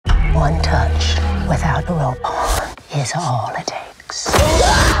One touch without a rope on is all it takes.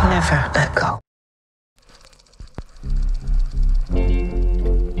 Never let go.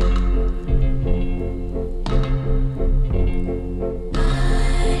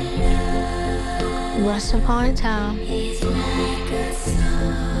 Once upon a time,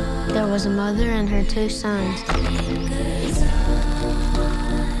 there was a mother and her two sons.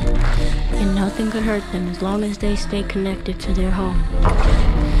 And nothing could hurt them as long as they stayed connected to their home.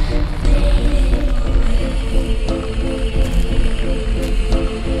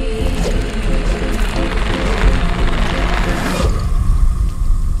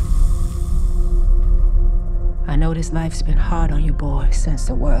 I know this life's been hard on you boys since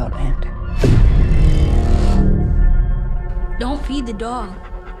the world ended. Don't feed the dog.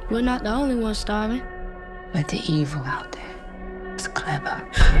 We're not the only ones starving. But the evil out there is clever.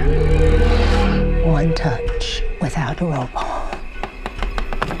 One touch without a rope on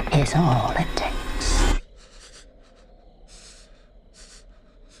is all it takes.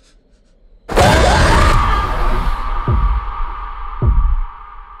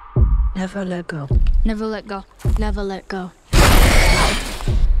 Never let go. Never let go. Never let go.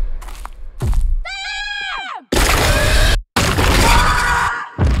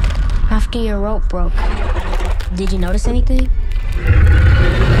 After your rope broke, did you notice anything?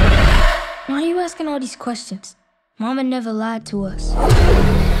 Why are you asking all these questions? Mama never lied to us.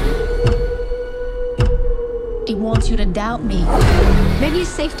 He wants you to doubt me. Maybe it's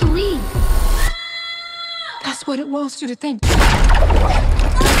safe to leave. That's what it wants you to think.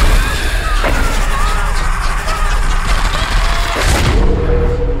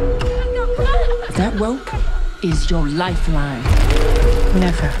 That rope is your lifeline.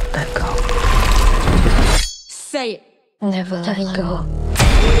 Never let go. Say it. Never let go.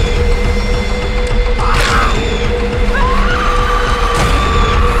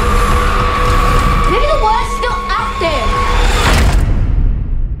 Maybe the world's still out there.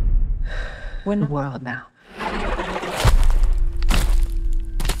 We're in the world now.